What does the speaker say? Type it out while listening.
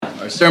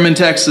Our sermon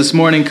text this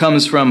morning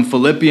comes from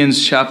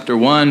Philippians chapter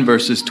 1,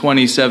 verses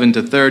 27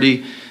 to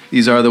 30.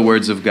 These are the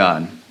words of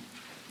God.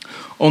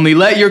 Only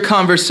let your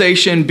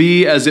conversation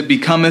be as it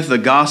becometh the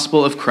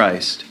gospel of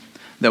Christ,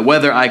 that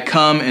whether I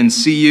come and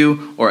see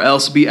you or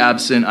else be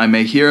absent, I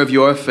may hear of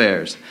your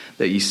affairs,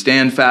 that ye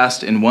stand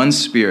fast in one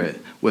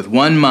spirit, with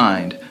one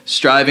mind,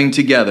 striving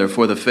together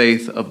for the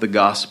faith of the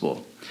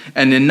gospel,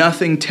 and in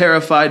nothing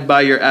terrified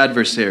by your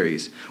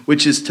adversaries,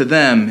 which is to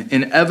them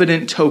an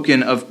evident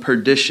token of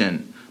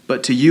perdition,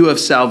 but to you of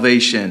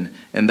salvation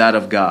and that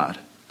of God.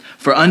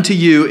 For unto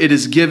you it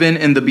is given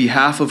in the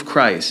behalf of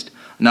Christ,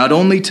 not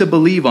only to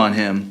believe on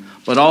him,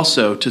 but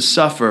also to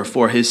suffer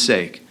for his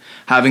sake,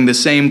 having the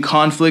same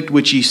conflict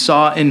which ye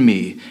saw in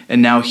me,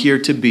 and now hear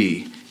to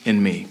be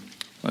in me.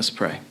 Let's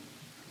pray.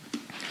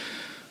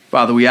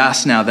 Father, we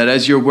ask now that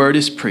as your word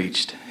is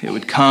preached, it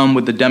would come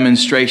with the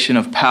demonstration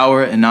of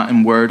power and not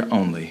in word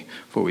only.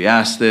 For we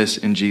ask this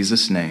in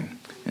Jesus' name,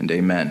 and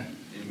amen.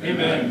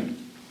 Amen.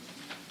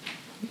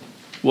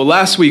 Well,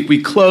 last week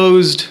we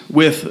closed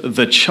with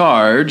the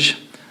charge,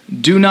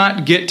 do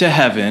not get to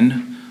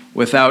heaven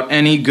without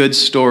any good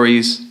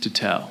stories to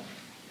tell.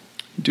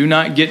 Do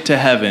not get to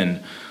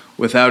heaven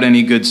without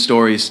any good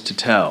stories to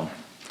tell.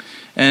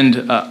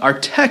 And our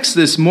text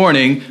this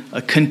morning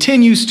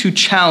continues to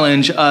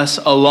challenge us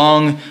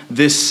along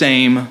this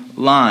same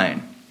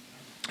line.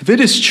 If it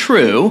is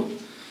true,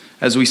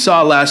 as we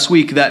saw last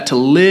week, that to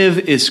live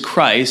is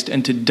Christ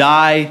and to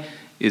die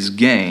is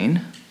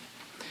gain,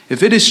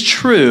 if it is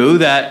true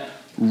that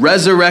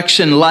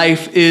resurrection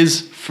life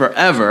is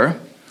forever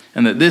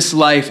and that this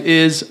life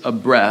is a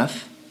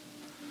breath,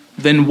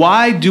 then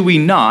why do we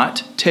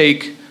not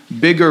take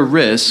bigger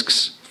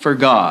risks for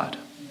God?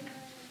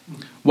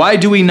 Why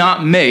do we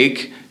not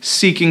make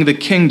seeking the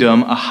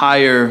kingdom a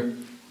higher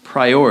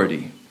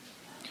priority?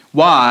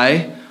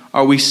 Why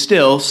are we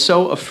still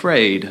so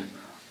afraid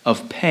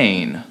of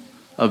pain,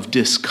 of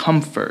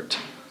discomfort,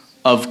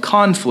 of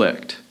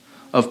conflict,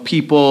 of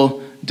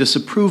people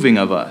disapproving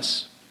of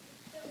us?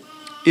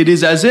 It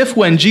is as if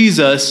when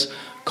Jesus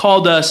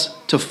called us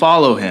to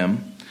follow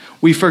him,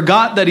 we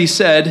forgot that he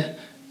said,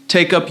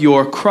 take up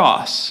your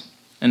cross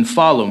and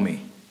follow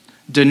me.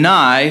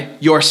 Deny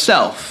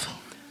yourself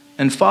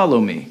and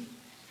follow me.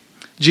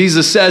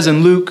 Jesus says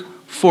in Luke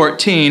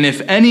 14,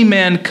 if any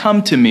man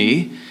come to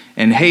me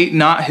and hate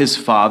not his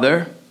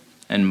father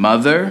and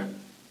mother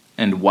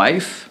and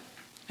wife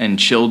and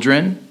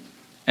children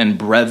and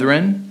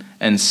brethren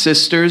and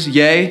sisters,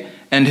 yea,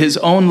 and his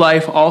own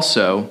life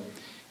also,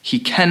 he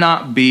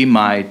cannot be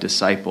my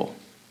disciple.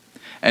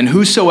 And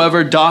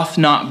whosoever doth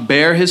not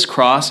bear his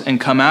cross and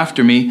come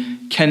after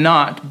me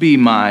cannot be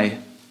my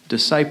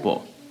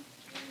disciple.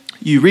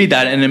 You read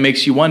that and it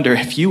makes you wonder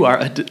if you are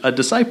a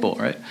disciple,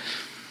 right?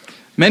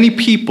 Many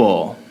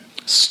people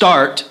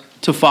start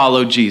to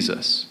follow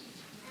Jesus,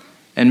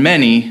 and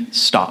many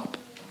stop.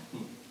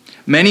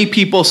 Many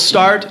people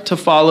start to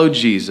follow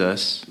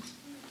Jesus,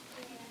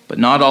 but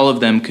not all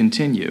of them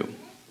continue.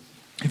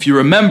 If you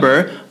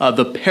remember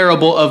the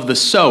parable of the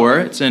sower,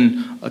 it's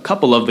in a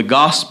couple of the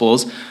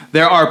Gospels,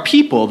 there are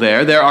people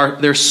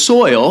there's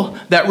soil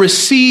that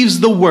receives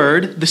the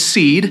word, the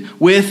seed,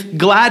 with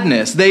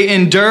gladness. They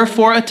endure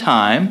for a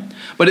time,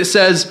 but it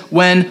says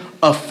when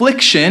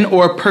affliction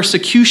or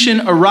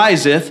persecution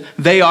ariseth,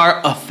 they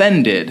are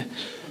offended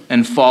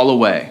and fall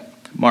away.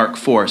 Mark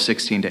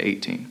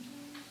 4:16-18.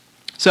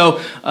 So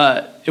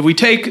if we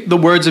take the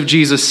words of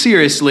Jesus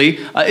seriously,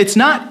 it's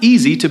not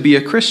easy to be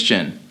a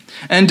Christian.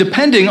 And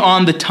depending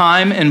on the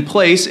time and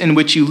place in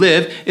which you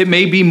live, it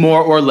may be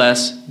more or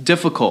less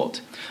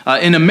difficult.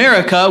 In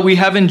America, we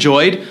have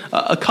enjoyed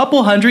a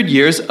couple hundred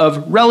years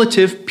of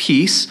relative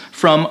peace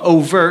from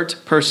overt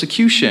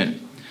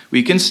persecution.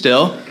 We can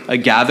still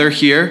gather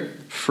here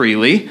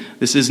freely.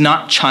 This is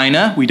not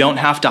China. We don't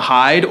have to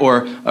hide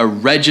or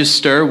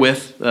register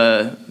with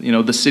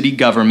the city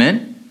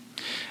government.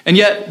 And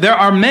yet there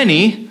are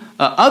many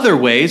other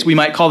ways, we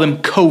might call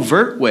them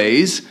covert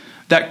ways,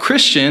 that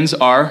Christians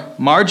are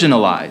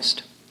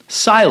marginalized,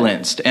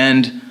 silenced,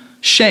 and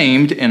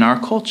shamed in our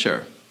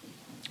culture.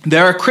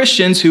 There are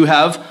Christians who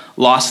have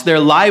lost their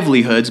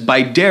livelihoods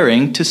by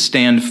daring to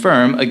stand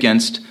firm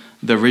against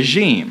the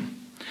regime.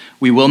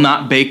 We will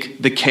not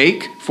bake the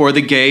cake for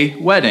the gay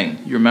wedding.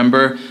 You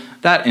remember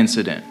that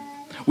incident.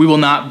 We will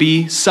not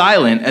be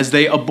silent as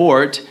they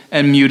abort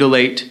and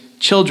mutilate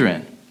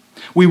children.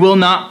 We will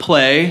not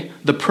play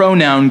the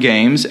pronoun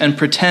games and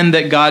pretend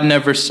that God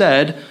never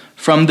said,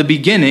 from the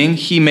beginning,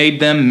 he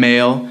made them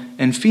male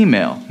and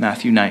female,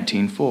 Matthew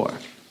 19:4.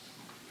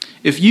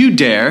 If you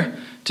dare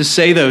to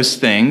say those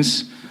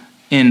things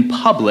in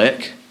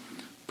public,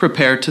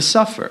 prepare to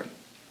suffer.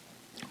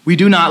 We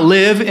do not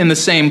live in the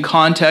same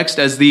context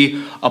as the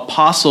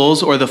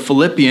apostles or the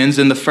Philippians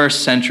in the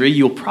first century.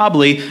 You'll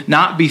probably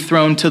not be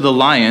thrown to the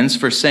lions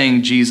for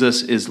saying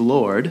Jesus is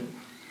Lord.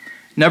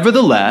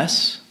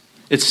 Nevertheless,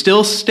 it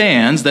still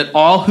stands that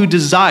all who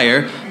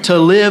desire to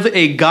live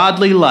a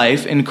godly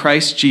life in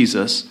Christ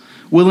Jesus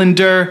will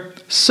endure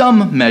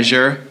some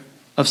measure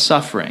of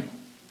suffering.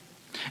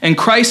 And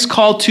Christ's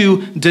call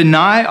to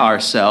deny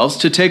ourselves,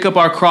 to take up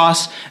our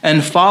cross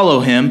and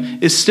follow him,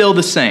 is still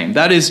the same.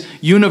 That is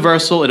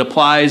universal. It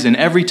applies in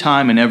every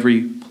time and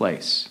every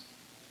place.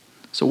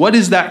 So what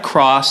is that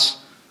cross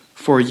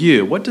for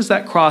you? What does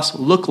that cross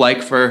look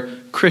like for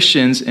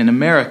Christians in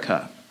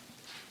America?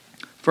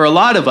 For a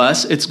lot of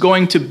us, it's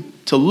going to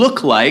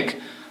look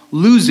like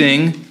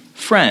losing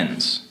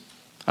friends.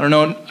 I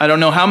don't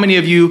know how many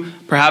of you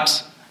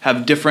perhaps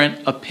have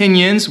different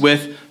opinions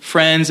with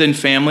friends and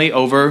family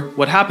over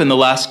what happened the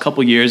last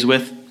couple years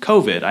with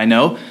COVID. I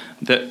know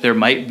that there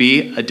might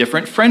be a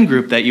different friend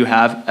group that you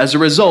have as a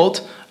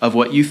result of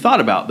what you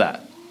thought about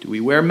that. Do we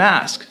wear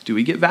masks? Do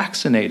we get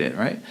vaccinated,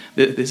 right?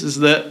 This is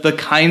the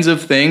kinds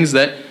of things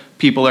that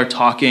people are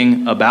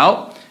talking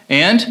about.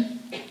 And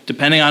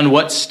depending on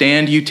what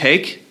stand you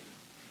take,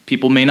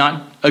 people may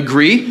not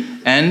agree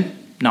and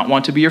not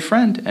want to be your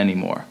friend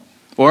anymore.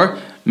 Or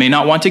may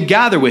not want to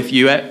gather with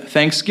you at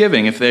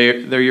Thanksgiving if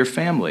they're your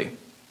family.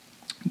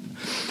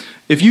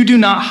 If you do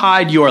not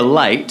hide your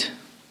light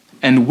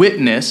and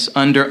witness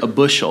under a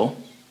bushel,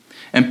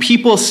 and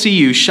people see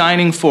you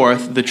shining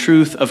forth the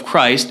truth of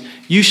Christ,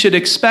 you should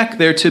expect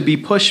there to be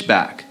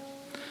pushback.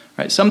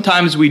 Right?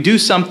 Sometimes we do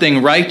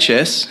something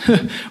righteous,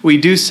 we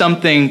do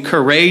something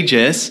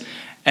courageous,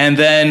 and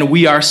then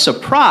we are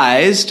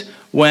surprised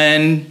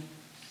when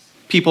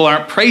people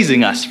aren't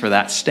praising us for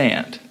that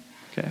stand.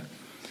 Okay?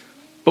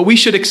 But we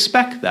should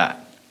expect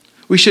that.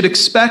 We should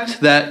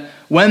expect that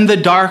when the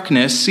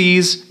darkness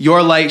sees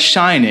your light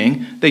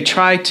shining, they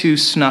try to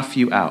snuff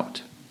you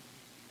out.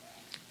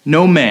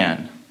 No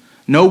man,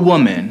 no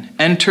woman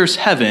enters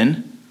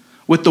heaven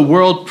with the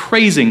world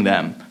praising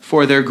them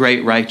for their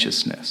great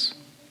righteousness.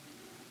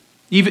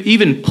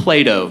 Even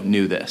Plato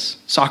knew this.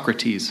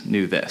 Socrates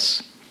knew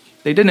this.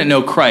 They didn't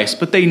know Christ,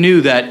 but they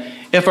knew that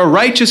if a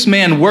righteous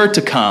man were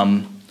to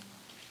come,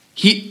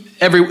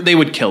 they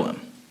would kill him.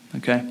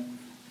 Okay?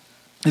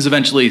 This is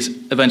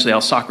eventually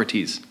how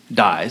Socrates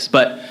dies,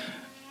 but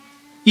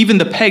even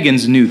the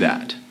pagans knew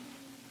that.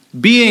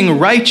 Being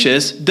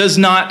righteous does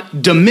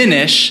not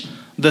diminish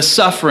the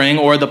suffering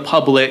or the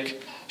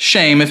public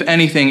shame. If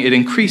anything, it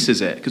increases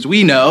it. Because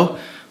we know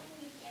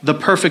the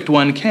perfect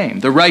one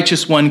came. The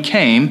righteous one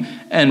came,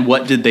 and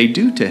what did they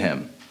do to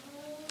him?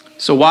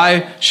 So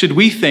why should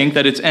we think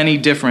that it's any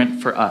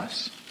different for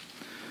us?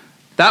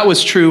 That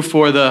was true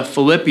for the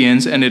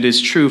Philippians, and it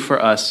is true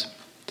for us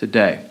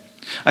today.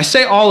 I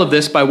say all of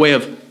this by way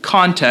of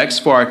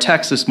context for our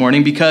text this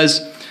morning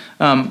because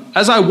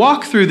as I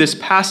walk through this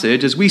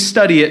passage, as we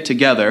study it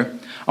together,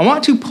 I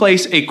want to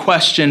place a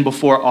question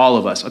before all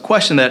of us, a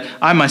question that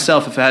I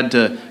myself have had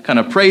to kind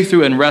of pray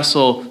through and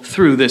wrestle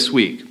through this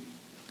week.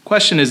 The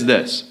question is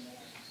this: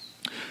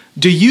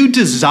 do you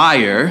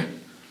desire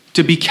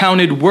to be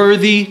counted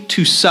worthy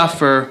to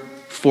suffer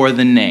for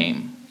the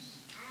name?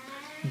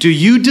 Do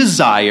you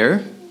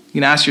desire, you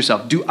can ask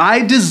yourself, do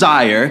I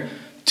desire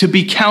to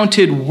be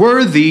counted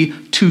worthy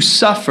to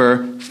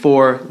suffer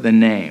for the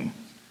name?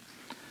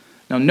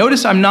 Now,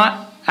 notice I'm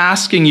not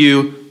asking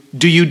you,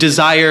 do you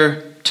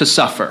desire to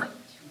suffer?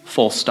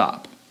 Full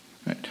stop.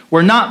 Right?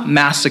 We're not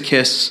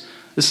masochists.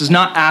 This is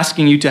not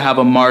asking you to have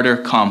a martyr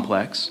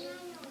complex.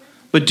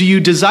 But do you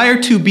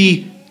desire to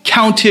be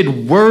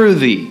counted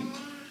worthy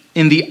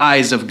in the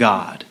eyes of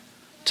God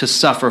to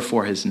suffer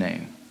for his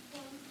name?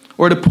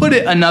 Or to put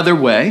it another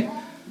way,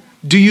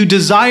 do you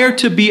desire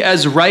to be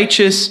as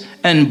righteous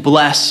and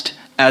blessed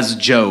as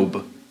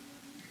Job?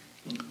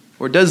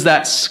 Or does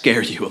that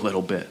scare you a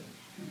little bit?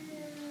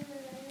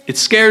 It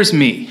scares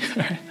me.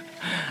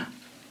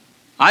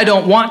 I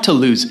don't want to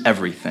lose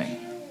everything.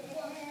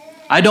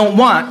 I don't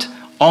want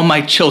all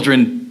my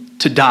children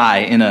to die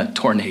in a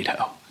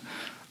tornado.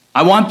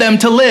 I want them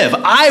to live.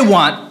 I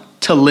want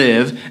to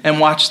live and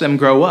watch them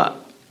grow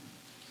up.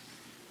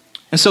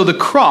 And so the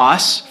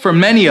cross, for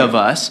many of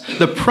us,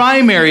 the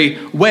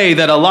primary way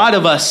that a lot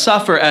of us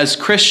suffer as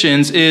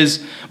Christians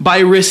is by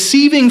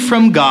receiving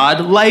from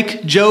God,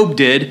 like Job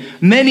did,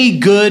 many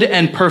good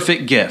and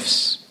perfect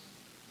gifts.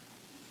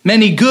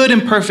 Many good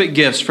and perfect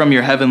gifts from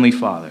your heavenly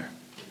Father.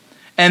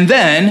 And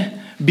then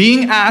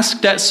being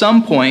asked at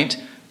some point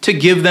to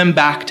give them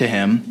back to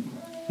him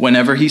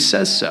whenever he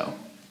says so.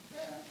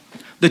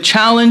 The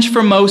challenge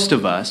for most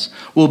of us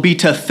will be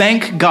to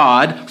thank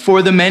God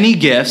for the many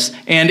gifts,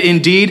 and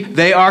indeed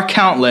they are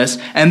countless,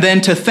 and then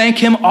to thank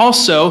him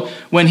also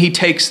when he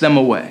takes them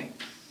away.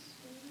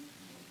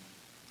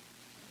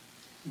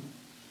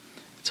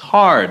 It's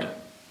hard.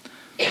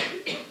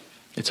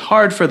 It's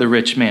hard for the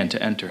rich man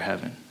to enter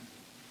heaven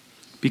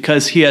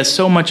because he has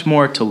so much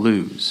more to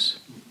lose.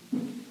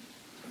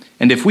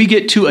 And if we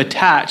get too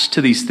attached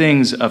to these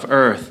things of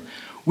earth,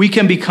 we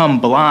can become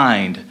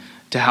blind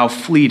to how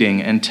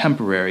fleeting and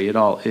temporary it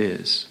all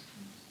is.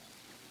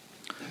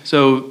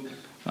 So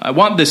I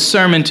want this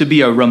sermon to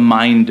be a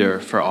reminder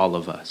for all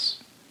of us.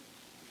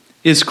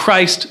 Is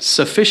Christ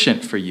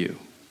sufficient for you?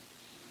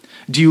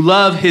 Do you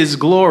love his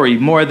glory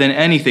more than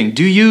anything?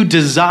 Do you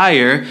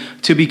desire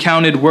to be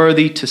counted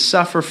worthy to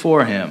suffer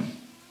for him?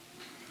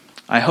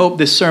 I hope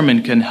this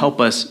sermon can help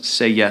us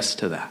say yes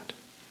to that.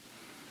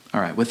 All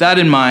right, with that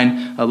in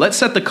mind, let's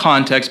set the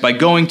context by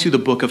going to the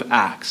book of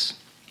Acts.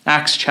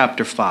 Acts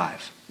chapter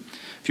 5.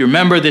 If you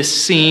remember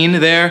this scene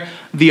there,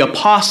 the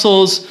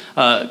apostles,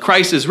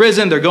 Christ is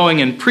risen, they're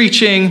going and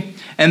preaching,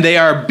 and they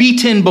are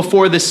beaten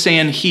before the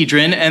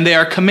Sanhedrin, and they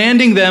are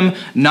commanding them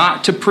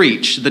not to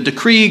preach. The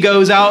decree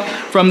goes out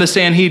from the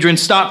Sanhedrin,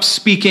 stop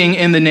speaking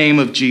in the name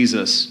of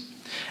Jesus.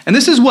 And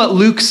this is what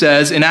Luke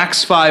says in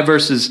Acts 5,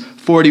 verses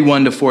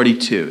 41 to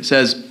 42. It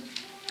says,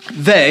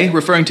 they,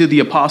 referring to the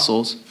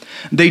apostles,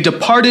 they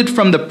departed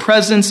from the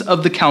presence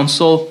of the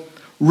council,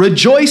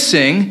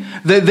 rejoicing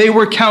that they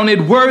were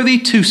counted worthy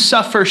to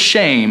suffer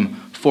shame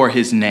for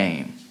his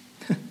name.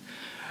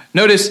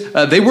 Notice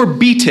they were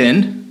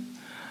beaten,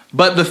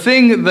 but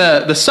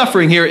the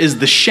suffering here is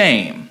the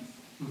shame.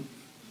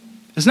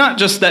 It's not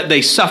just that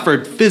they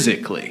suffered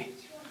physically.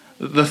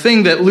 The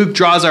thing that Luke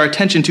draws our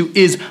attention to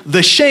is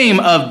the shame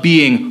of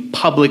being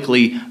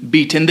publicly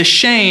beaten, the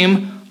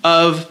shame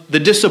of the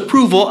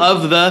disapproval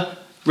of the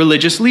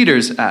religious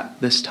leaders at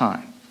this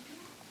time.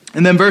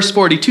 And then verse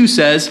 42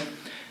 says,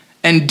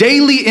 and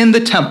daily in the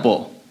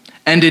temple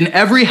and in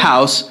every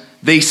house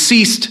they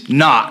ceased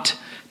not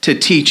to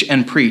teach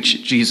and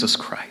preach Jesus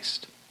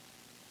Christ.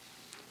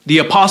 The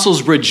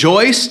apostles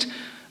rejoiced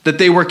that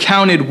they were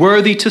counted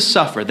worthy to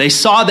suffer. They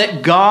saw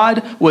that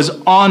God was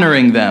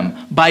honoring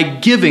them by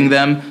giving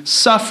them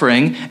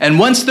suffering. And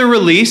once they're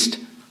released,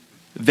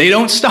 they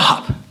don't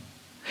stop.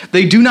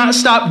 They do not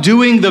stop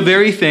doing the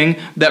very thing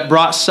that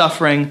brought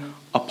suffering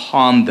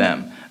upon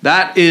them.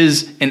 That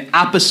is an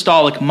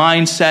apostolic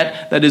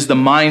mindset. That is the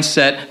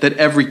mindset that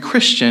every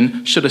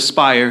Christian should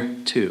aspire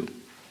to.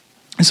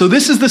 And so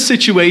this is the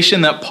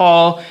situation that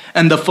Paul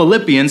and the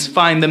Philippians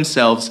find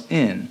themselves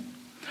in.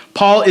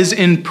 Paul is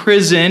in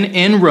prison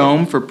in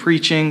Rome for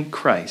preaching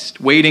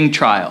Christ, waiting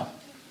trial.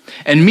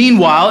 And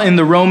meanwhile, in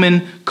the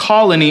Roman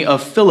colony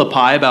of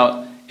Philippi,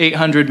 about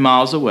 800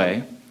 miles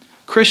away,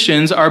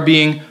 Christians are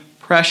being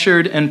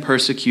pressured and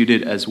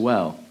persecuted as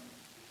well.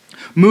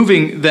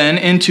 Moving then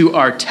into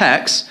our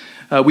text,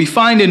 we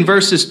find in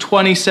verses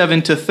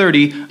 27 to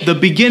 30 the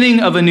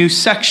beginning of a new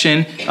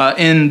section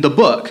in the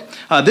book.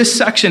 This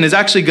section is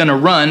actually going to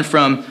run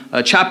from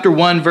chapter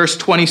 1, verse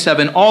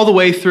 27, all the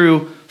way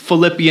through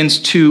Philippians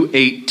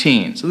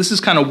 2:18. So this is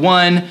kind of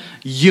one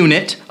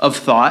unit of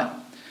thought.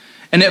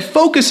 And it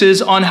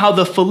focuses on how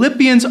the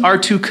Philippians are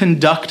to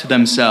conduct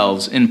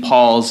themselves in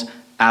Paul's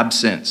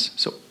absence.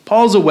 So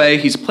Paul's away,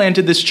 he's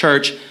planted this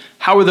church.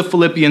 How are the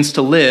Philippians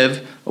to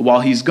live while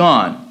he's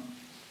gone?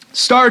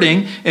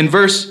 Starting in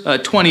verse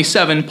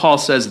 27, Paul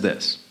says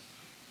this,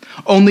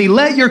 only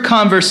let your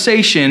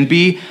conversation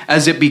be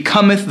as it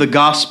becometh the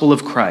gospel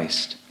of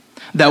Christ,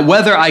 that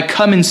whether I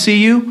come and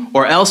see you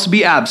or else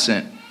be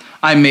absent,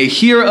 I may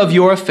hear of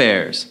your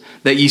affairs,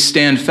 that ye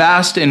stand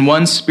fast in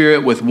one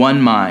spirit with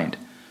one mind,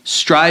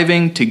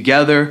 striving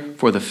together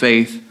for the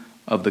faith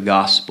of the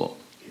gospel.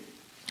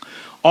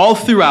 All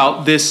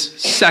throughout this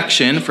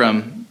section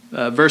from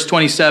verse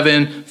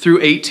 27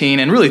 through 18,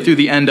 and really through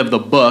the end of the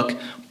book,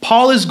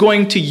 Paul is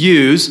going to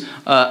use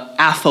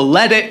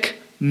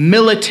athletic,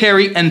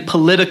 military, and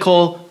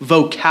political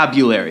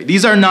vocabulary.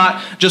 These are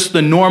not just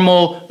the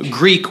normal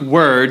Greek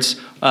words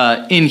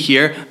in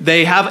here.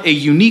 They have a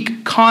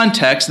unique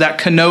context that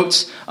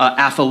connotes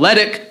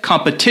athletic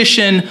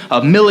competition,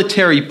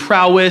 military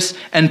prowess,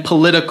 and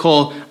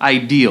political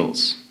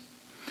ideals.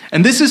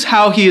 And this is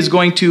how he is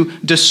going to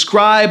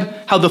describe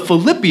how the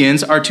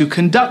Philippians are to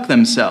conduct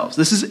themselves.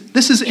 This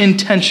is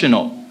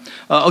intentional.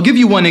 I'll give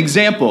you one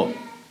example.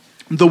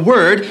 The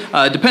word,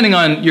 depending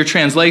on your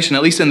translation,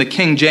 at least in the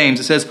King James,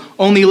 it says,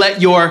 only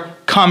let your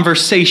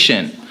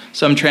conversation.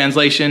 Some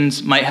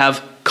translations might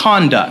have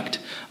conduct.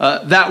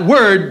 That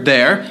word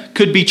there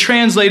could be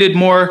translated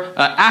more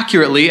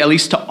accurately, at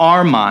least to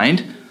our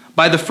mind,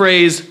 by the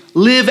phrase,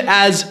 live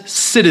as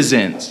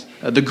citizens.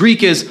 The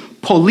Greek is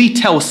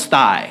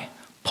politeostai.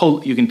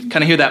 You can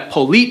kind of hear that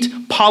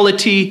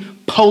polity,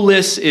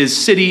 polis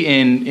is city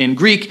in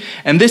Greek,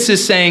 and this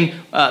is saying,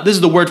 this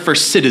is the word for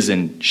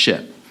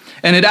citizenship.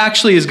 And it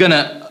actually is going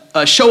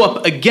to show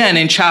up again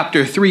in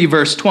chapter 3,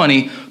 verse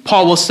 20.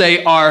 Paul will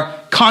say our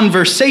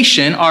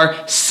conversation,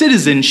 our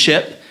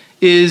citizenship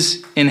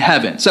is in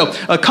heaven. So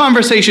a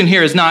conversation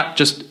here is not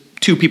just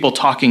two people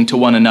talking to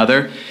one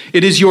another.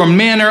 It is your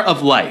manner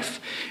of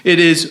life. It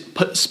is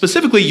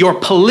specifically your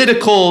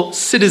political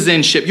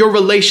citizenship, your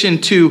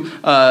relation to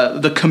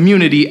the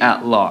community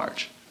at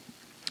large.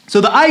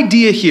 So the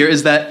idea here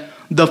is that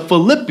the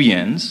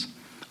Philippians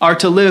are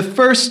to live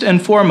first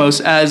and foremost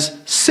as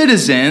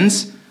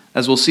citizens,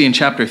 as we'll see in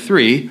chapter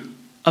 3,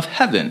 of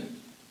heaven.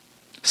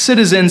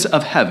 Citizens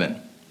of heaven.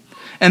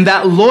 And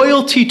that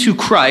loyalty to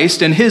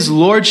Christ and his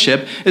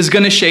lordship is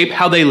going to shape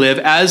how they live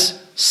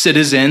as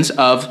citizens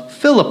of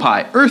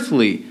Philippi,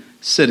 earthly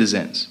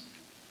citizens.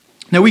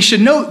 Now we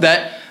should note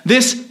that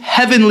this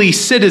heavenly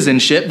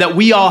citizenship that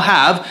we all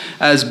have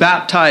as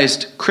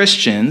baptized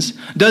Christians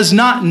does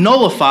not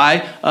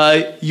nullify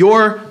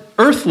your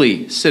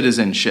earthly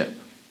citizenship.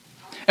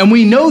 And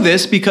we know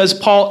this because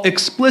Paul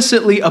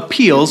explicitly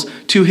appeals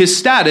to his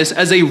status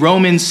as a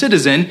Roman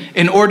citizen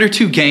in order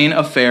to gain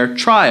a fair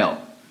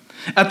trial.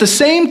 At the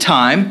same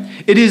time,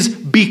 it is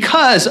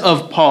because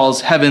of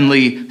Paul's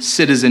heavenly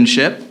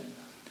citizenship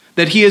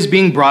that he is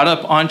being brought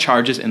up on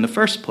charges in the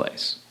first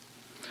place.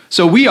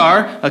 So we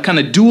are a kind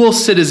of dual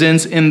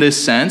citizens in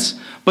this sense,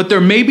 but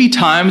there may be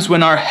times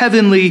when our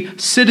heavenly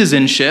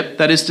citizenship,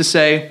 that is to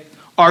say,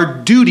 our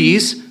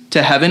duties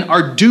to heaven,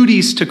 our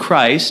duties to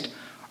Christ,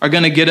 are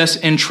going to get us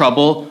in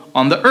trouble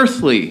on the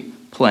earthly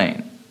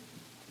plane.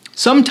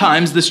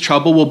 Sometimes this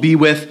trouble will be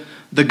with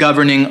the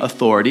governing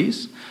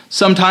authorities.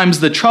 Sometimes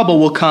the trouble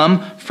will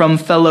come from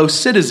fellow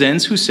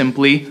citizens who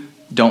simply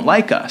don't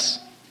like us.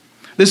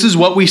 This is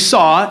what we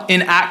saw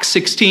in Acts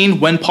 16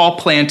 when Paul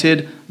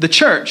planted the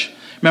church.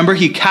 Remember,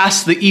 he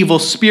casts the evil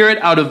spirit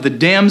out of the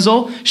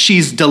damsel.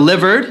 She's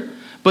delivered.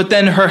 But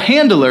then her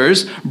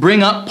handlers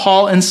bring up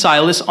Paul and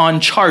Silas on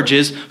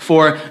charges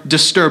for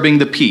disturbing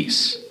the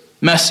peace,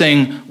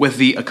 messing with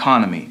the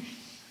economy.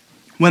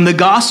 When the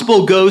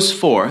gospel goes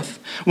forth,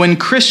 when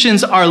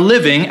Christians are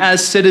living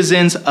as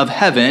citizens of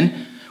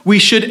heaven, we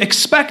should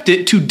expect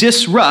it to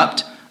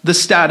disrupt the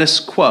status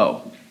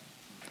quo.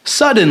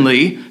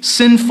 Suddenly,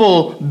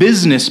 sinful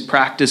business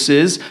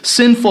practices,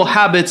 sinful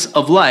habits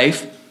of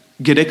life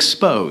get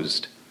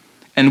exposed.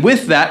 And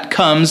with that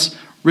comes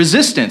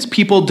resistance.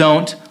 People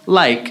don't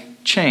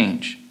like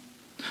change.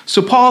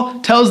 So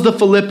Paul tells the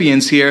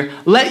Philippians here,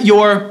 let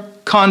your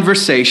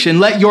conversation,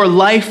 let your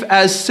life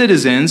as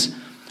citizens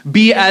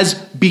be as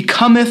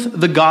becometh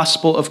the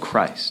gospel of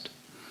Christ.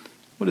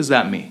 What does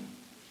that mean?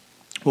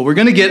 Well, we're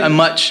going to get a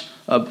much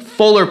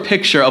fuller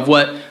picture of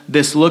what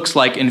this looks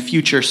like in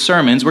future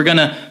sermons. We're going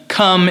to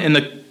come in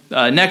the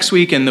next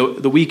week and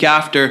the week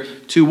after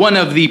to one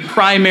of the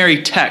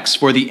primary texts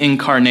for the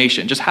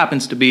incarnation. Just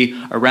happens to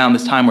be around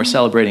this time we're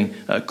celebrating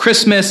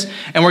Christmas,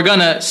 and we're going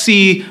to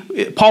see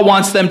Paul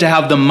wants them to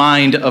have the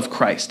mind of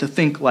Christ, to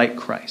think like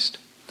Christ.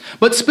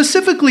 But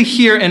specifically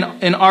here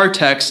in our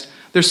text,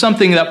 there's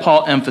something that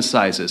Paul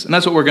emphasizes, and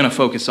that's what we're going to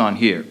focus on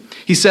here.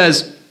 He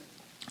says,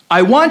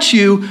 I want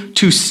you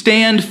to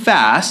stand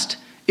fast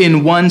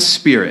in one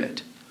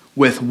spirit,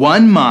 with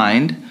one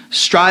mind,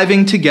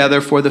 striving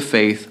together for the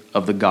faith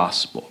of the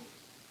gospel.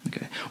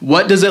 Okay.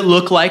 What does it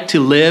look like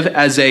to live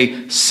as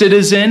a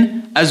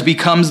citizen as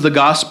becomes the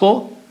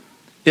gospel?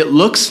 It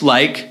looks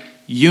like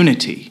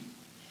unity.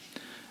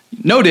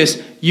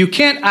 Notice, you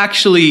can't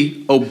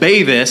actually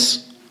obey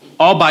this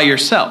all by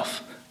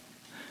yourself.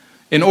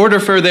 In order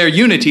for their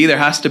unity, there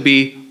has to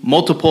be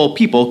multiple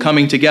people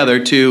coming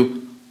together to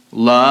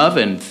love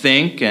and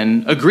think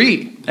and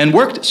agree and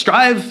work,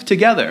 strive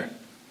together.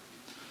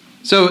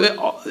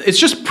 So it's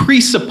just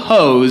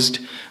presupposed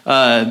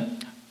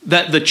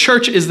that the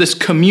church is this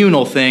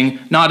communal thing,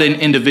 not an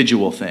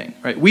individual thing,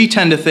 right? We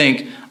tend to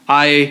think,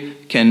 I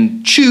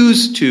can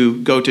choose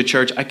to go to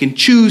church, I can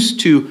choose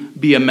to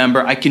be a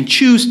member, I can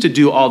choose to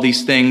do all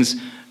these things.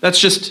 That's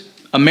just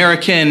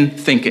American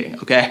thinking,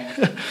 okay?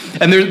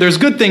 And there's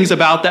good things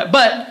about that,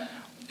 but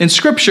in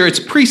Scripture, it's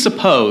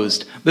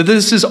presupposed that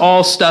this is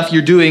all stuff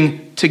you're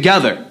doing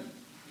together.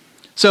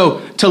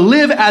 So to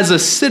live as a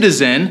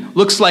citizen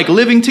looks like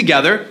living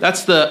together.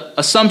 That's the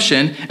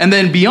assumption. And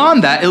then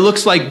beyond that, it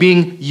looks like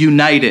being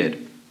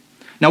united.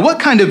 Now, what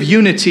kind of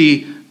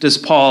unity does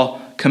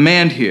Paul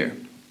command here?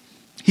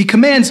 He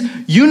commands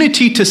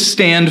unity to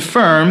stand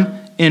firm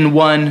in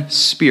one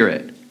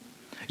spirit.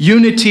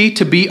 Unity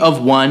to be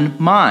of one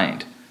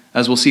mind.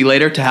 As we'll see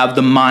later, to have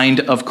the mind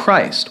of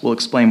Christ. We'll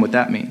explain what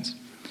that means.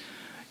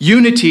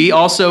 Unity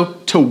also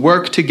to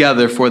work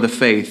together for the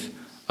faith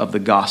of the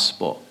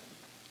gospel.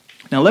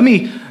 Now let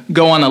me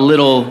go on a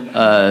little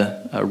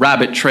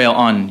rabbit trail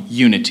on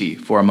unity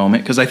for a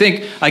moment, because I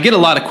think I get a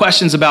lot of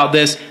questions about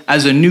this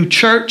as a new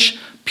church.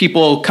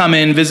 People come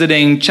in,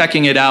 visiting,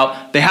 checking it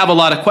out. They have a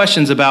lot of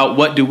questions about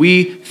what do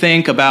we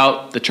think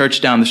about the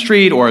church down the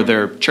street or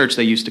their church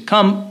they used to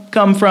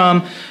come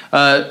from.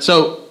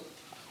 So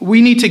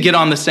we need to get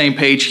on the same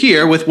page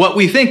here with what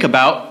we think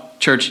about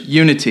church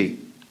unity.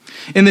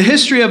 In the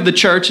history of the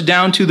church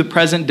down to the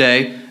present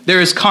day, there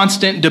is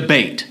constant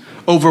debate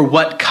over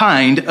what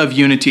kind of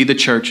unity the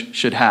church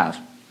should have.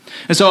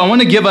 And so I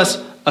want to give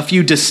us a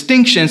few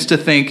distinctions to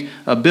think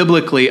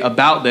biblically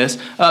about this,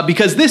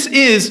 because this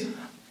is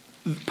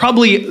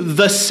probably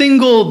the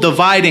single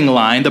dividing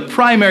line, the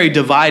primary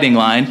dividing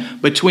line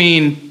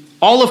between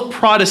all of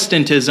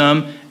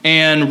Protestantism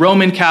and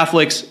Roman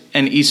Catholics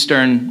and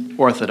Eastern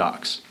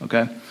Orthodox.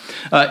 Okay?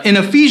 In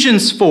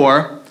Ephesians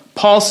 4,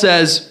 Paul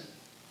says,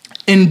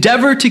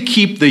 endeavor to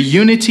keep the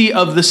unity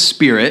of the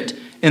Spirit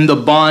in the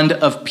bond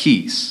of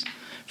peace.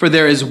 For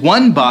there is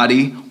one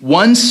body,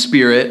 one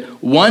Spirit,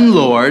 one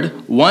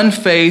Lord, one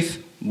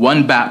faith,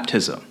 one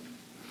baptism.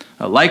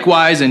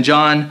 Likewise, in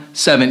John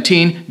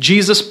 17,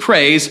 Jesus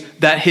prays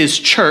that his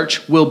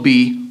church will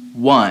be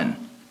one.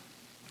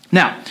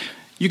 Now,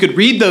 you could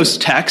read those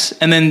texts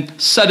and then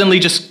suddenly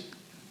just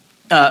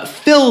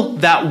fill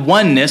that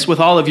oneness with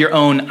all of your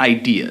own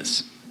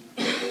ideas.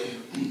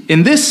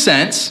 In this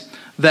sense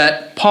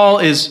that Paul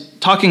is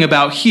talking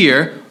about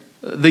here,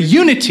 The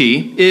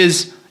unity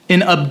is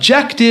an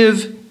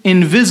objective,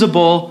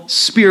 invisible,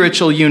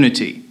 spiritual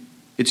unity.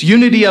 It's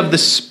unity of the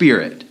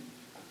Spirit.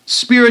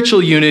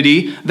 Spiritual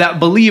unity that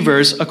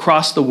believers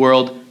across the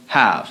world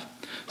have.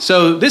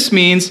 So this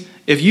means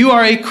if you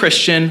are a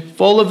Christian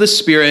full of the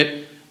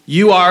Spirit,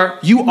 you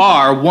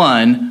are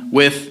one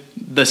with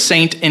the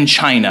saint in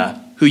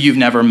China who you've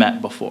never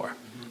met before.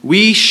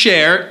 We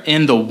share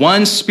in the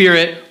one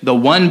Spirit, the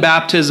one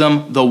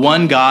baptism, the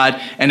one God.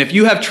 And if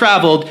you have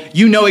traveled,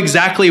 you know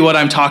exactly what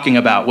I'm talking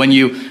about.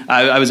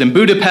 I was in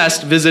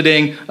Budapest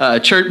visiting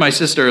a church. My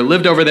sister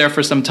lived over there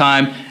for some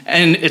time.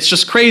 And it's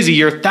just crazy.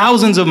 You're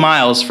thousands of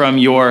miles from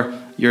your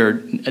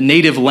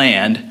native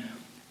land.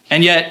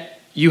 And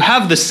yet you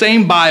have the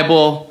same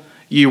Bible.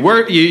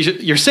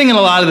 You're singing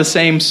a lot of the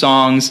same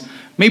songs.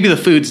 Maybe the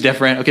food's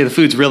different. Okay, the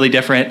food's really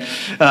different.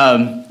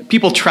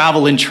 People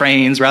travel in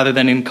trains rather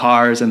than in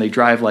cars, and they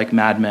drive like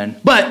madmen.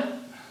 But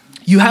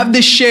you have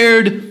this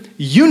shared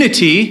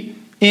unity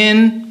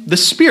in the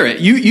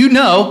Spirit. You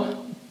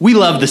know we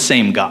love the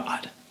same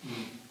God.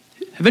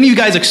 Have any of you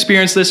guys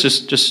experienced this?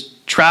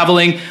 Just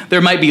traveling.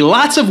 There might be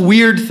lots of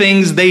weird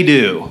things they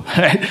do.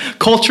 Right?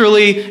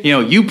 Culturally,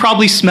 you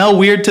probably smell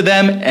weird to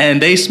them,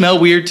 and they smell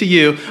weird to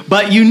you.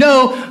 But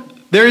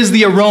there is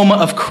the aroma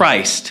of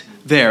Christ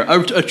there,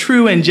 a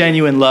true and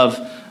genuine love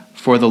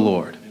for the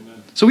Lord.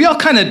 So we all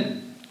kind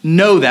of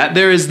know that.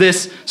 There is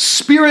this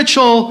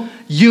spiritual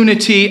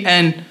unity,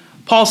 and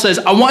Paul says,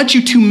 I want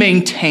you to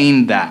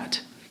maintain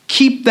that.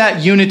 Keep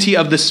that unity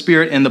of the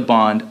Spirit in the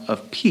bond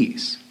of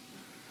peace.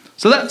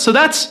 So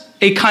that's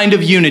a kind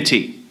of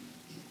unity.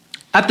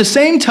 At the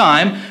same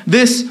time,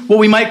 this, what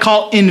we might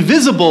call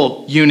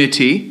invisible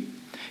unity,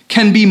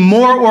 can be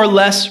more or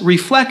less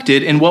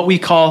reflected in what we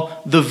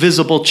call the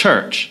visible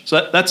church.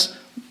 So that's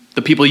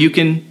the people you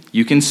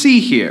can see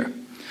here.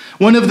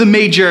 One of the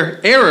major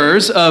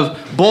errors of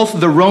both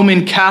the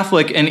Roman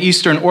Catholic and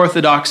Eastern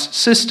Orthodox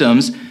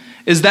systems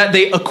is that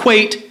they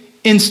equate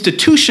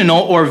institutional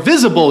or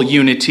visible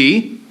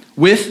unity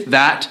with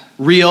that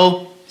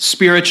real,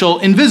 spiritual,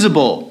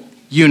 invisible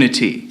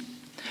unity.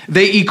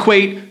 They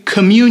equate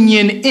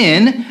communion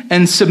in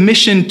and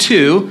submission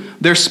to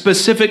their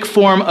specific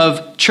form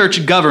of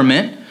church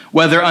government,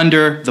 whether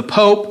under the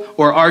Pope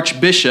or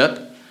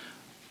Archbishop.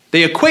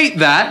 They equate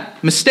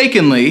that,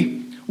 mistakenly,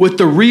 with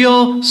the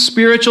real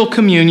spiritual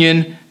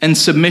communion and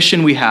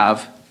submission we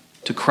have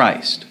to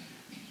Christ.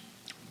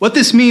 What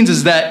this means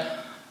is that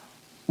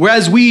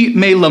whereas we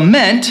may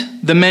lament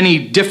the many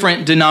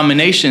different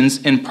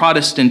denominations in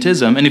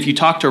Protestantism, and if you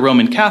talk to a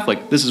Roman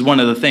Catholic, this is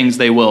one of the things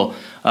they will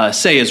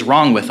say is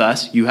wrong with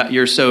us.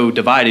 You're so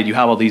divided, you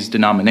have all these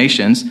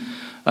denominations.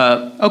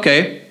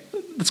 Okay,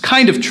 that's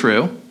kind of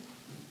true.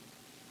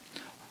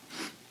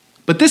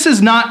 But this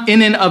is not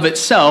in and of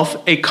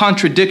itself a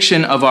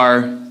contradiction of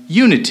our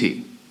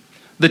unity.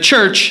 The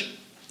church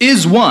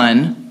is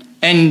one,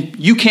 and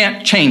you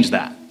can't change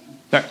that.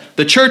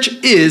 The church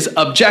is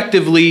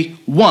objectively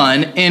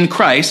one in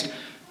Christ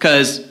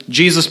because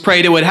Jesus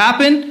prayed it would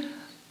happen.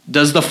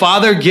 Does the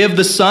Father give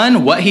the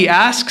Son what he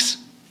asks?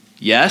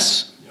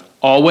 Yes,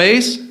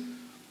 always.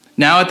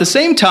 Now, at the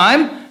same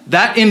time,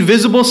 that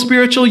invisible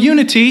spiritual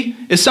unity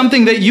is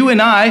something that you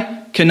and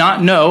I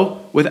cannot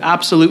know with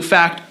absolute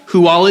fact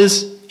who all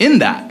is in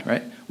that,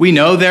 right? We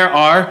know there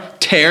are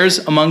tares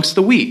amongst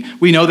the wheat.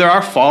 We know there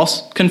are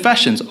false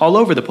confessions all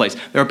over the place.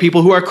 There are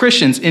people who are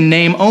Christians in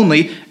name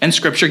only, and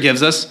Scripture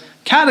gives us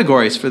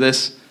categories for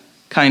this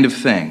kind of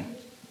thing.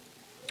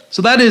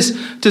 So that is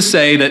to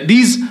say that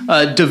these,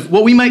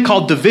 what we might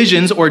call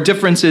divisions or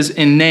differences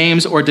in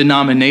names or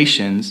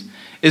denominations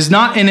is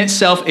not in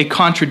itself a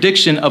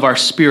contradiction of our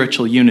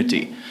spiritual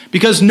unity.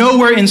 Because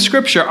nowhere in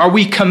Scripture are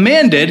we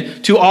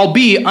commanded to all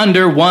be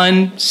under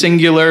one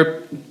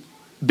singular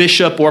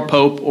bishop or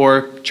pope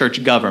or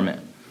church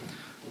government.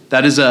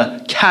 That is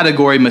a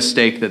category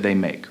mistake that they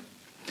make.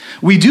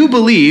 We do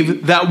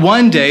believe that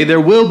one day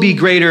there will be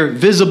greater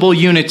visible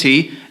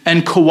unity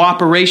and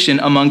cooperation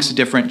amongst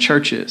different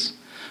churches.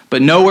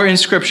 But nowhere in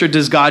Scripture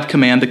does God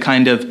command the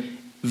kind of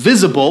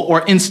visible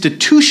or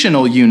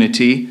institutional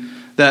unity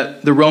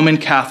that the Roman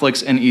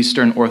Catholics and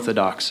Eastern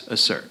Orthodox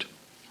assert.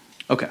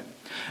 Okay.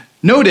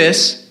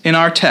 Notice in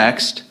our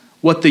text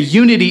what the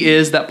unity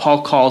is that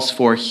Paul calls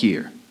for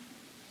here.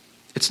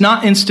 It's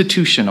not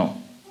institutional.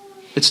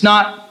 It's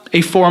not a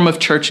form of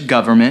church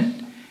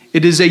government.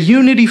 It is a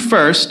unity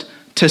first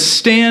to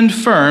stand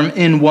firm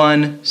in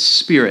one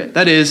spirit.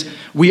 That is,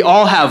 we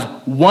all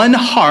have one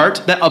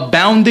heart, that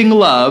abounding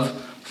love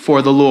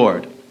for the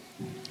Lord.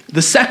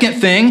 The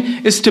second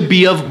thing is to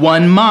be of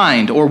one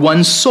mind or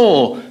one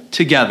soul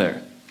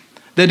together.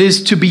 That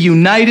is, to be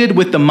united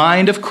with the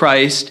mind of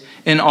Christ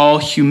in all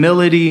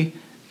humility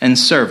and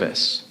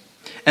service.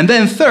 And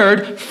then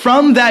third,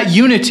 from that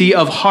unity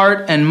of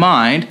heart and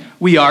mind,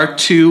 we are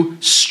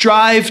to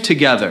strive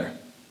together.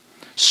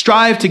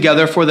 Strive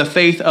together for the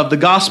faith of the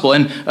gospel.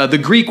 And the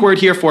Greek word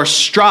here for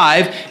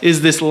strive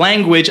is this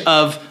language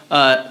of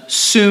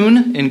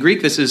soon in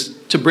Greek. This is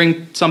to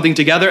bring something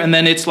together. And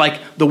then it's like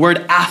the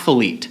word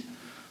athlete.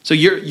 So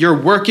you're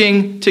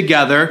working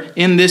together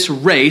in this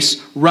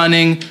race,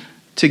 running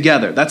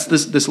together. That's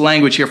this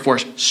language here for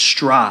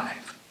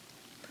strive.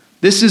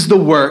 This is the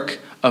work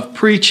of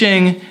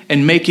preaching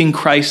and making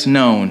Christ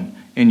known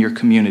in your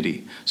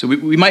community. So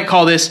we might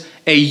call this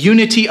a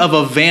unity of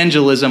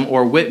evangelism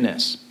or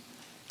witness.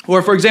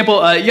 Or, for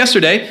example,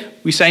 yesterday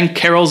we sang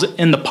carols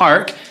in the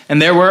park,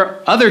 and there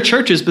were other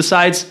churches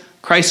besides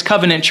Christ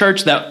Covenant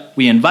Church that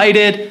we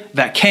invited,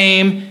 that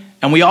came,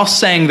 and we all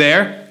sang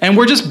there, and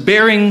we're just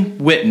bearing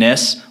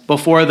witness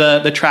before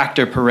the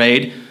tractor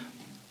parade,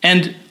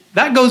 and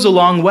that goes a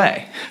long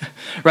way,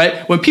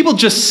 right? When people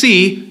just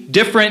see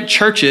different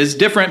churches,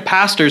 different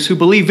pastors who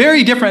believe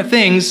very different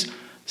things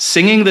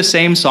singing the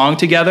same song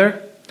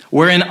together,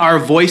 wherein our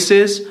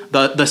voices,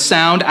 the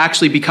sound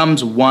actually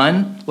becomes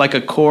one, like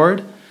a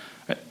chord,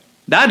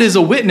 that is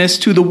a witness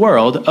to the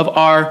world of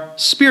our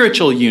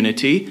spiritual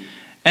unity,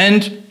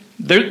 and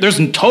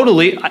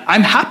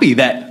I'm happy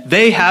that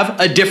they have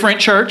a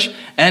different church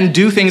and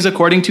do things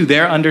according to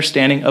their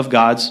understanding of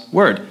God's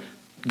word.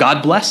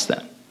 God bless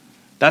them.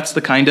 That's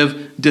the kind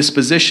of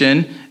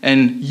disposition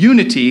and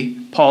unity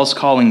Paul's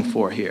calling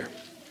for here.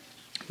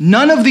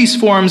 None of these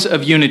forms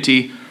of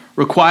unity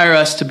require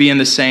us to be in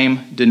the same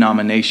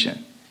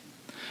denomination.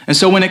 And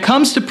so when it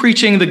comes to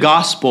preaching the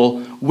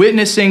gospel,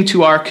 witnessing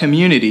to our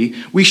community,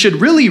 we should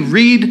really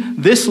read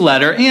this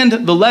letter and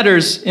the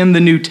letters in the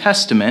New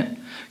Testament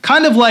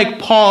kind of like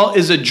Paul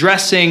is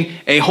addressing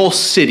a whole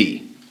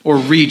city or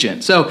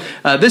region. So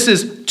this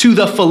is to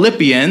the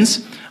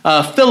Philippians.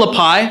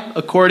 Philippi,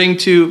 according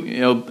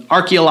to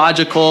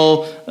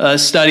archaeological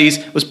studies,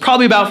 was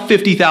probably about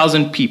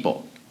 50,000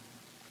 people.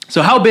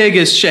 So how big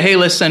is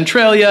Chehalis,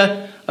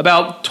 Centralia?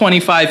 About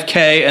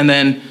 25K, and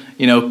then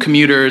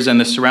commuters and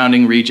the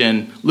surrounding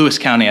region, Lewis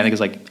County, I think is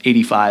like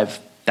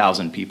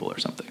 85,000 people or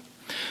something.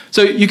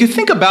 So you can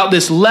think about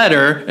this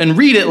letter and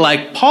read it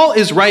like Paul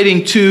is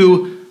writing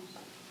to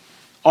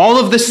all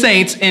of the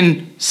saints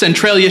in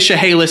Centralia,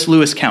 Chehalis,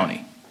 Lewis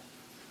County.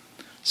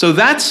 So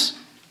that's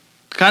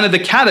kind of the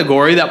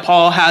category that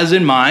Paul has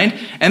in mind.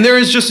 And there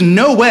is just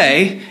no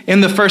way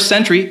in the first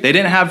century, they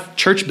didn't have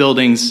church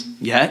buildings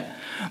yet.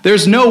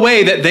 There's no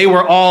way that they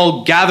were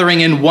all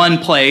gathering in one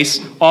place,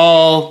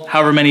 all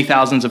however many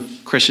thousands of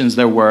Christians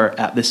there were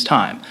at this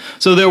time.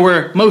 So there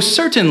were most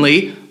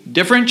certainly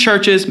different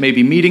churches,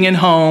 maybe meeting in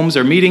homes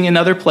or meeting in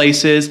other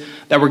places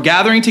that were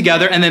gathering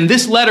together, and then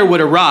this letter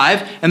would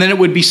arrive, and then it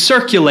would be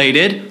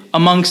circulated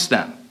amongst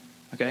them.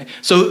 Okay?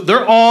 So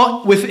they're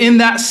all within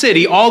that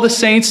city, all the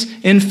saints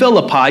in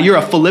Philippi, you're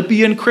a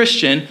Philippian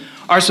Christian,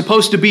 are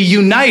supposed to be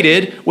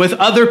united with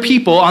other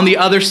people on the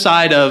other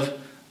side of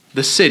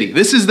the city.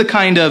 This is the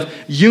kind of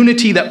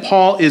unity that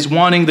Paul is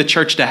wanting the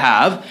church to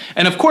have.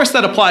 And of course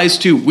that applies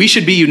to we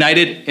should be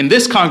united in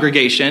this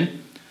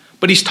congregation,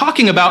 but he's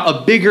talking about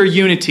a bigger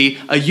unity,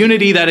 a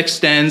unity that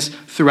extends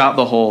throughout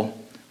the whole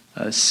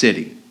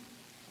city.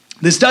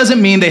 This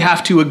doesn't mean they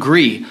have to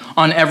agree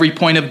on every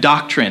point of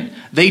doctrine.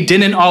 They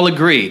didn't all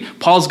agree.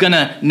 Paul's going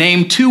to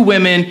name two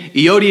women,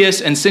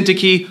 Eodias and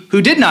Syntyche,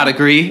 who did not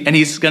agree, and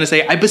he's going to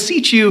say, I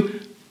beseech you,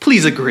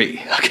 please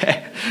agree.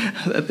 Okay?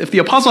 If the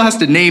apostle has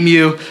to name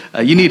you,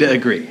 you need to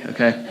agree.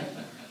 Okay?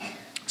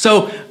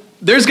 So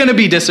there's going to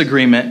be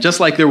disagreement, just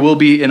like there will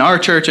be in our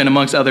church and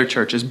amongst other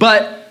churches.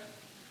 But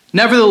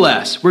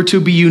nevertheless, we're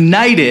to be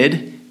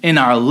united in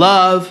our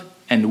love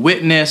and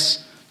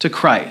witness to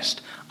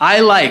Christ. I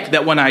like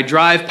that when I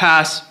drive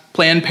past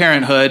Planned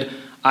Parenthood,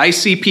 I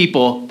see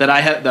people that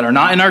that are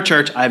not in our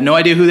church. I have no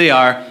idea who they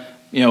are,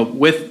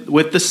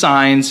 with the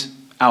signs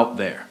out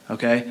there.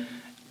 Okay,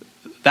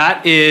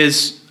 that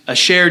is a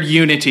shared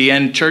unity,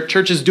 and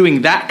church is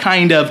doing that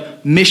kind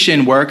of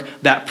mission work,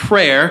 that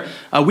prayer.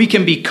 We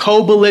can be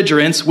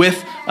co-belligerents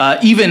with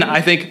even,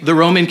 I think, the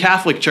Roman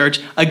Catholic Church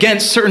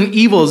against certain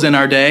evils in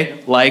our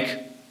day, like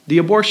the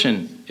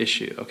abortion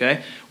issue,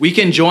 okay? We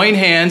can join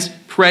hands,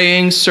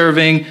 praying,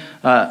 serving,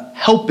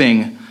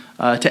 helping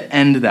to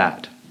end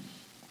that.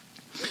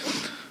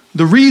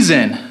 The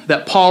reason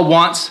that Paul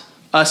wants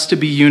us to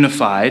be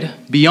unified,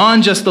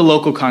 beyond just the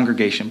local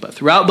congregation, but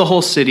throughout the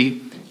whole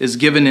city, is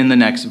given in the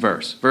next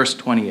verse, verse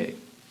 28.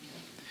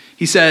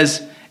 He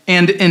says,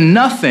 and in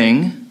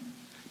nothing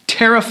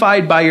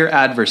terrified by your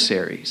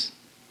adversaries,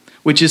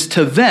 which is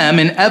to them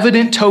an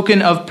evident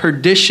token of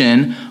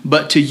perdition,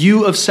 but to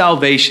you of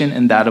salvation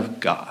and that of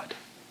God.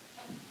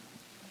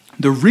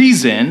 The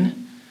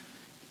reason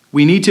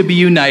we need to be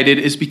united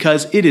is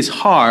because it is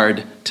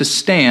hard to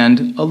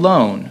stand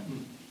alone.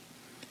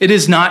 It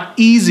is not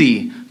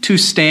easy to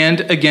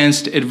stand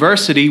against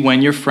adversity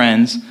when your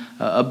friends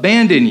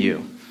abandon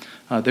you.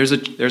 There's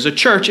a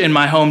church in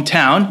my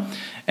hometown,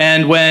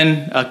 and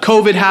when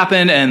COVID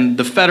happened and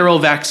the federal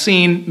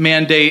vaccine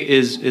mandate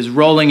is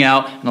rolling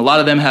out, and a lot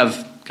of them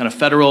have kind of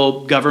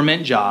federal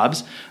government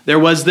jobs, there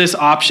was this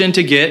option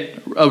to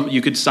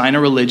you could sign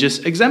a religious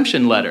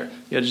exemption letter.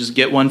 You had to just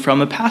get one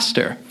from a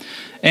pastor.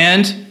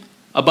 And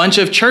a bunch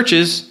of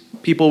churches,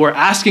 people were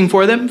asking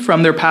for them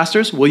from their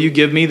pastors, will you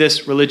give me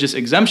this religious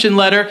exemption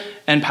letter?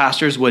 And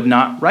pastors would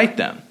not write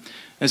them.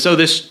 And so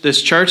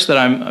this church that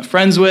I'm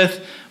friends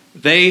with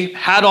they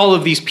had all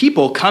of these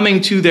people coming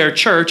to their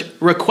church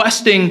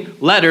requesting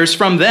letters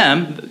from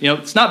them.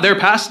 It's not their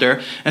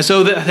pastor. And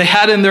so they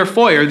had in their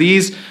foyer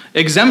these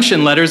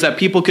exemption letters that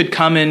people could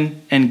come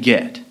in and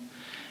get.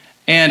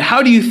 And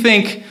how do you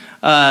think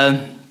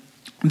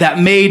that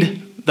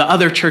made the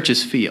other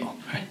churches feel?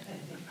 Right?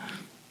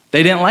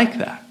 They didn't like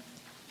that.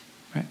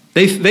 Right?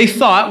 They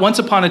thought once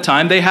upon a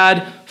time they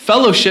had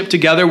fellowship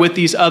together with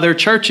these other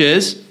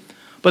churches,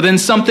 but then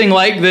something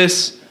like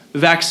this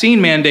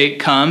vaccine mandate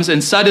comes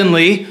and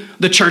suddenly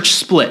the church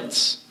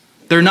splits.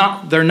 They're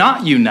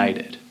not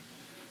united.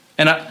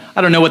 And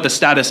I don't know what the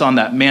status on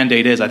that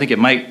mandate is. I think it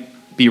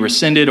might be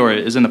rescinded or it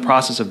is in the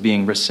process of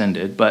being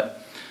rescinded.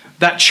 But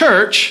that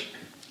church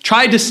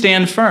tried to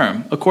stand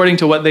firm according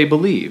to what they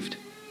believed.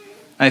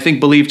 I think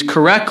believed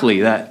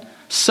correctly that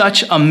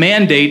such a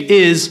mandate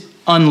is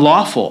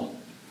unlawful.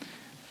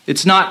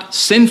 It's not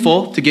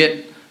sinful to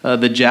get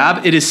the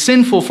jab. It is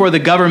sinful for the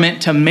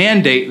government to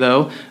mandate,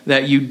 though,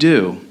 that you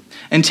do.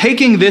 And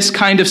taking this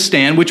kind of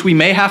stand, which we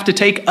may have to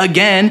take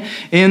again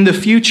in the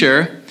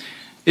future,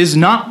 is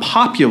not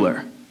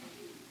popular,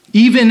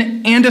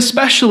 even and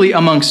especially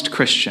amongst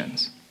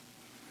Christians.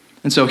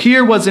 And so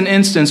here was an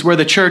instance where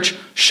the church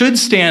should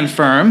stand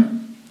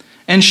firm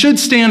and should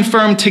stand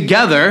firm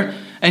together,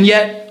 and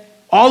yet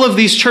all of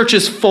these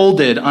churches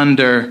folded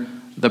under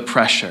the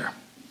pressure.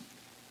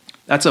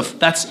 That's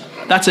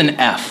an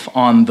F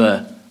on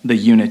the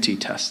unity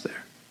test there.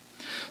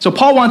 So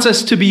Paul wants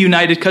us to be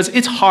united because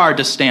it's hard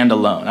to stand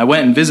alone. I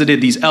went and visited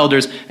these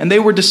elders, and they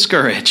were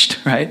discouraged,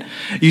 right?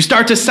 You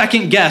start to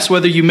second guess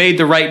whether you made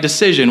the right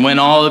decision when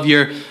all of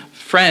your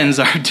friends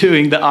are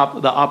doing the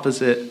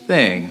opposite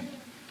thing.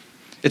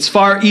 It's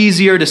far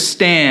easier to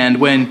stand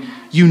when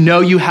you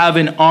know you have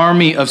an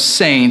army of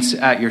saints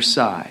at your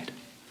side.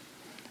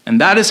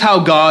 And that is how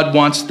God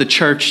wants the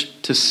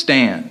church to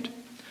stand,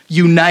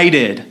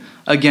 united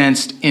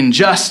against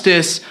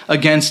injustice,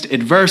 against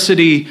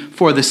adversity,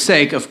 for the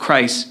sake of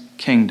Christ's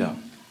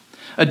kingdom.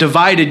 A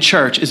divided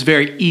church is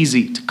very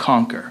easy to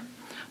conquer,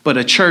 but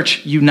a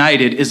church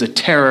united is a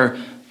terror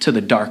to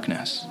the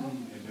darkness.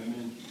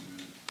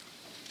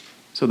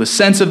 So the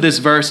sense of this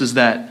verse is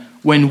that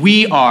when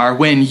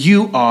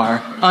you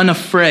are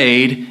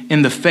unafraid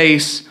in the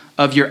face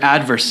of your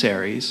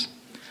adversaries,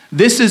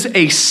 this is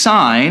a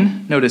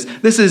sign, notice,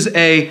 this is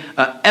a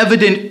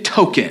evident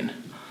token.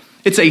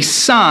 It's a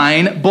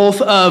sign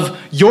both of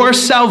your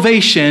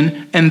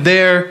salvation and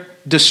their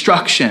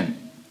destruction.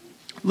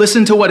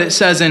 Listen to what it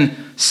says in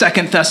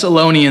 2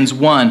 Thessalonians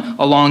 1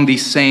 along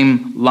these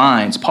same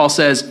lines. Paul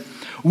says,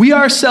 "We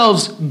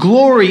ourselves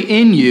glory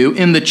in you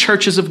in the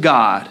churches of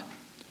God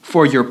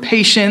for your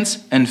patience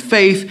and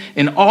faith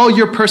in all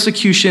your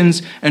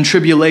persecutions and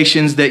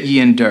tribulations that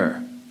ye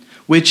endure,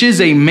 which is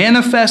a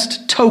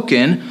manifest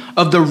token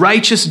of the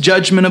righteous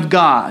judgment of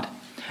God,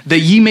 that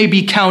ye may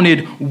be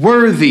counted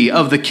worthy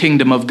of the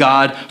kingdom of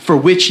God, for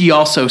which ye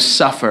also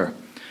suffer,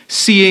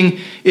 seeing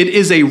it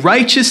is a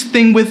righteous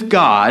thing with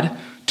God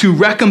to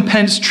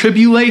recompense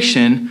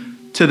tribulation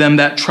to them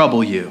that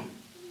trouble you."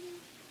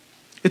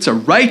 It's a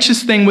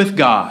righteous thing with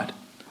God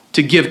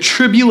to give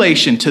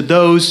tribulation to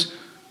those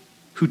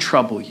who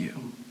trouble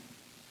you.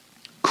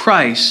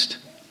 Christ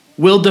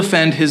will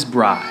defend his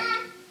bride.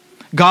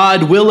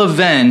 God will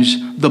avenge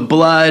the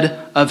blood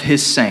of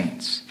his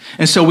saints.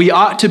 And so we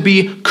ought to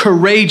be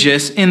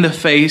courageous in the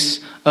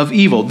face of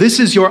evil. This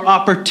is your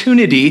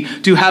opportunity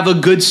to have a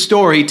good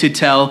story to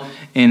tell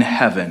in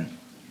heaven.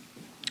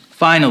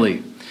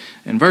 Finally,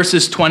 in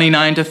verses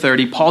 29 to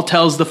 30, Paul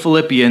tells the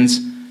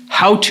Philippians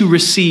how to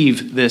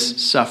receive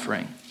this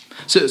suffering.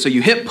 So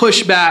you hit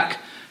pushback.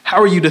 How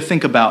are you to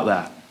think about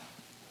that?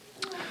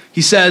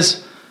 He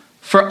says,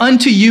 "For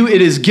unto you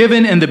it is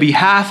given in the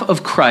behalf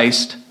of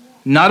Christ,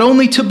 not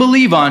only to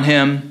believe on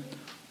him,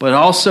 but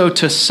also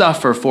to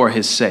suffer for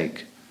his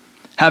sake,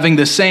 having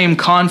the same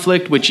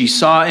conflict which ye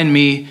saw in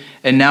me,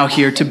 and now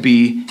hear to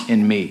be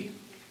in me."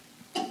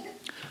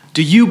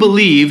 Do you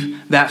believe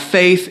that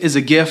faith is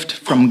a gift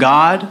from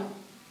God?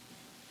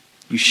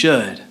 You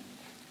should,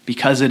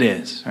 because it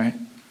is, right?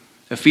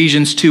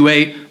 Ephesians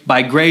 2:8,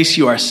 "By grace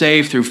you are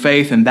saved through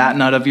faith, and that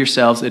not of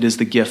yourselves, it is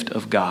the gift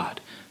of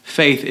God."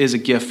 Faith is a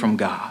gift from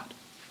God.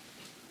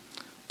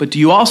 But do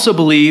you also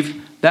believe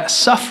that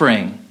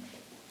suffering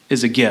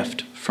is a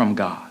gift from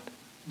God?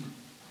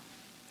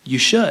 You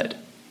should,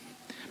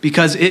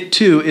 because it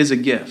too is a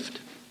gift.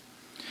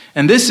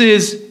 And this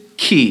is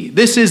key.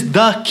 This is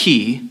the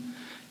key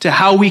to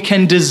how we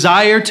can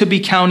desire to be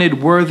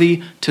counted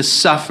worthy to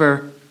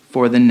suffer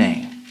for the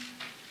name.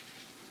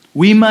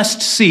 We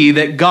must see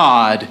that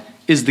God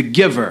is the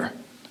giver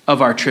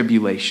of our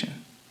tribulation.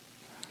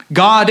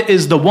 God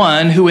is the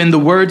one who, in the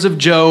words of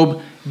Job,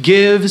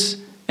 gives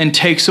and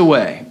takes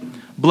away.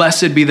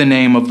 Blessed be the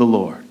name of the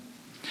Lord.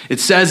 It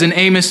says in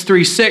Amos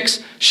 3:6,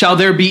 "Shall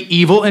there be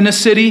evil in a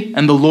city,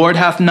 and the Lord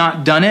hath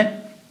not done it?"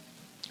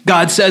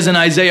 God says in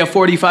Isaiah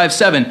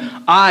 45:7,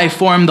 "I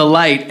form the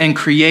light and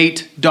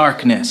create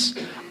darkness.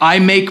 I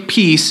make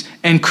peace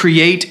and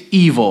create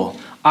evil.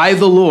 I,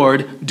 the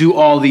Lord, do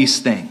all these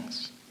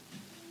things."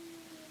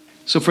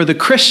 So for the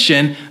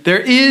Christian, there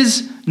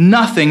is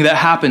nothing that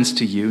happens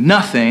to you,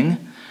 nothing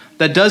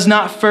that does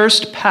not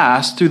first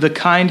pass through the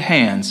kind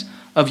hands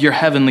of your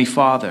heavenly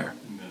Father.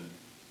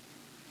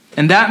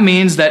 And that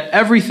means that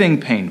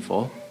everything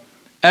painful,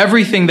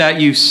 everything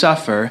that you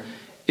suffer,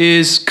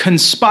 is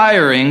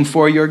conspiring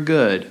for your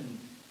good.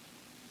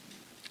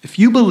 If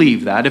you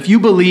believe that, if you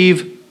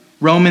believe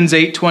Romans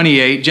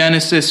 8:28,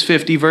 Genesis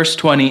 50 verse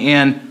 20,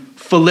 and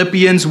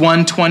Philippians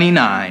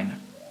 1:29,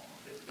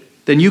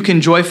 then you can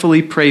joyfully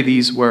pray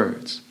these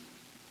words.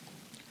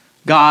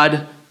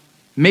 God,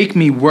 make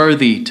me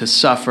worthy to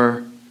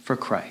suffer for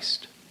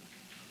Christ.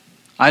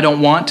 I don't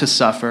want to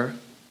suffer,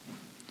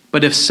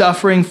 but if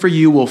suffering for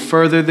you will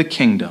further the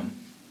kingdom,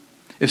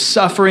 if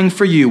suffering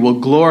for you will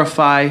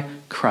glorify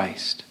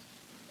Christ,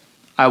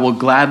 I will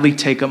gladly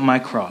take up my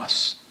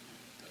cross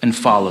and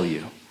follow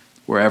you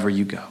wherever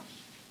you go.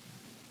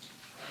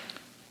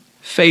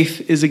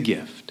 Faith is a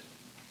gift,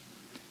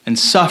 and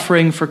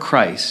suffering for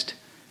Christ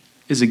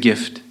is a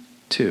gift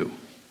too.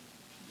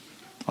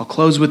 I'll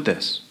close with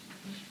this.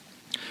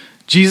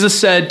 Jesus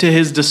said to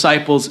his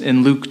disciples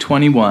in Luke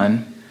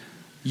 21,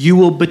 you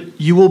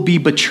will be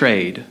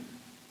betrayed.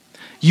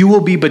 You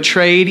will be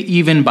betrayed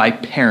even by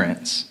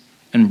parents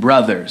and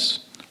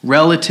brothers,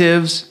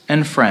 relatives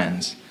and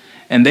friends,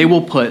 and they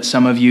will put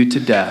some of you to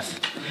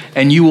death.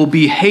 And you will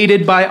be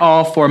hated by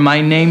all for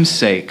my name's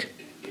sake,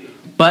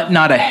 but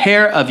not a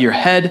hair of your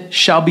head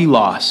shall be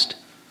lost.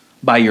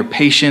 By your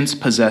patience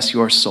possess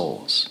your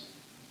souls.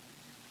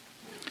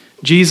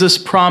 Jesus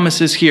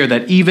promises here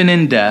that even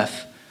in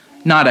death,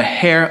 not a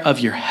hair of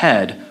your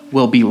head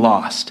will be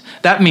lost.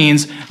 That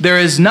means there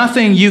is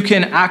nothing you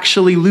can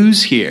actually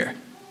lose here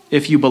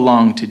if you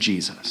belong to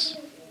Jesus.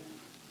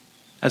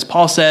 As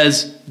Paul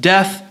says,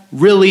 death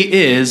really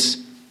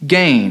is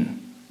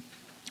gain.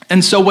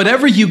 And so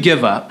whatever you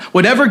give up,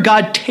 whatever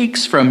God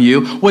takes from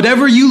you,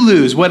 whatever you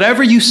lose,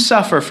 whatever you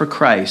suffer for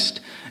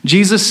Christ,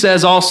 Jesus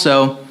says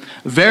also,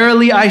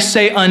 verily I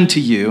say unto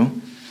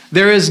you,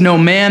 there is no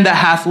man that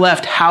hath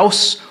left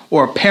house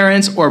or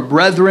parents or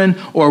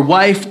brethren or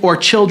wife or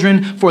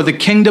children for the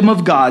kingdom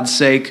of God's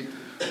sake,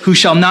 who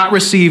shall not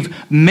receive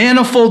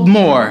manifold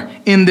more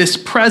in this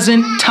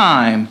present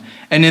time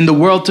and in the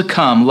world to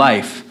come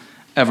life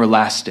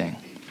everlasting.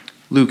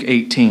 Luke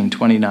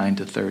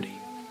 18:29-30.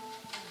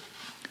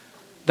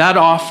 That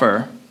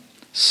offer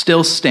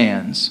still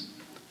stands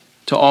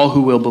to all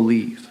who will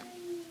believe.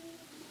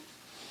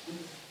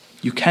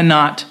 You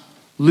cannot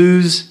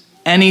lose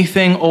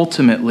anything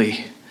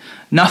ultimately.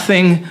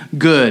 Nothing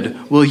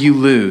good will you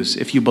lose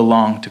if you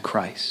belong to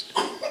Christ.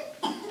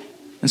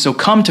 And so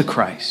come to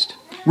Christ.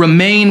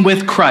 Remain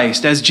with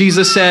Christ. As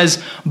Jesus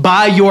says,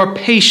 by your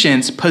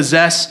patience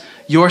possess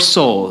your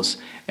souls,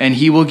 and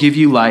he will give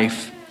you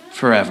life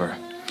forever.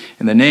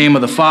 In the name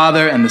of the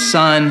Father, and the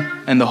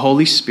Son, and the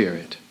Holy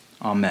Spirit.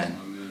 Amen.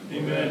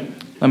 Amen.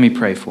 Let me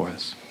pray for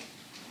us.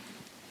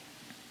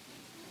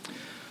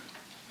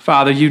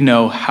 Father, you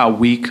know how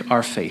weak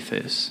our faith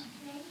is.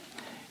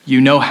 You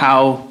know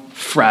how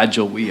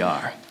fragile we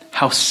are,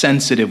 how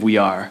sensitive we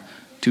are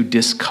to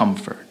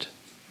discomfort.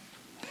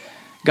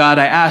 God,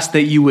 I ask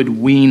that you would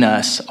wean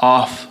us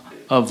off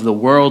of the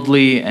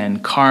worldly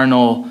and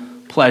carnal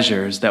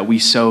pleasures that we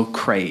so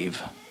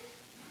crave.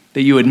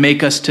 That you would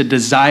make us to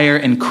desire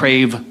and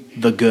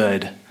crave the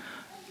good,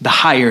 the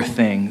higher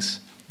things,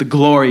 the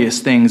glorious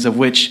things of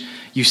which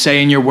you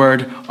say in your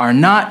word are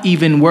not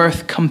even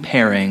worth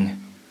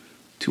comparing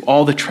to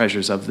all the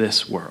treasures of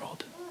this world.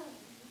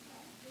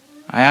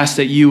 I ask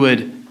that you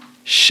would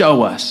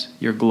show us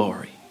your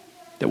glory,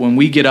 that when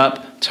we get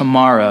up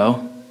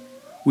tomorrow,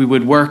 we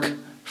would work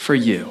for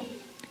you.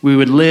 We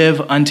would live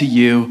unto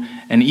you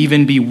and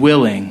even be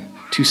willing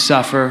to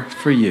suffer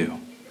for you.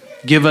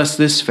 Give us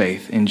this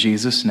faith in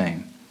Jesus'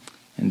 name,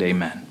 and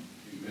amen.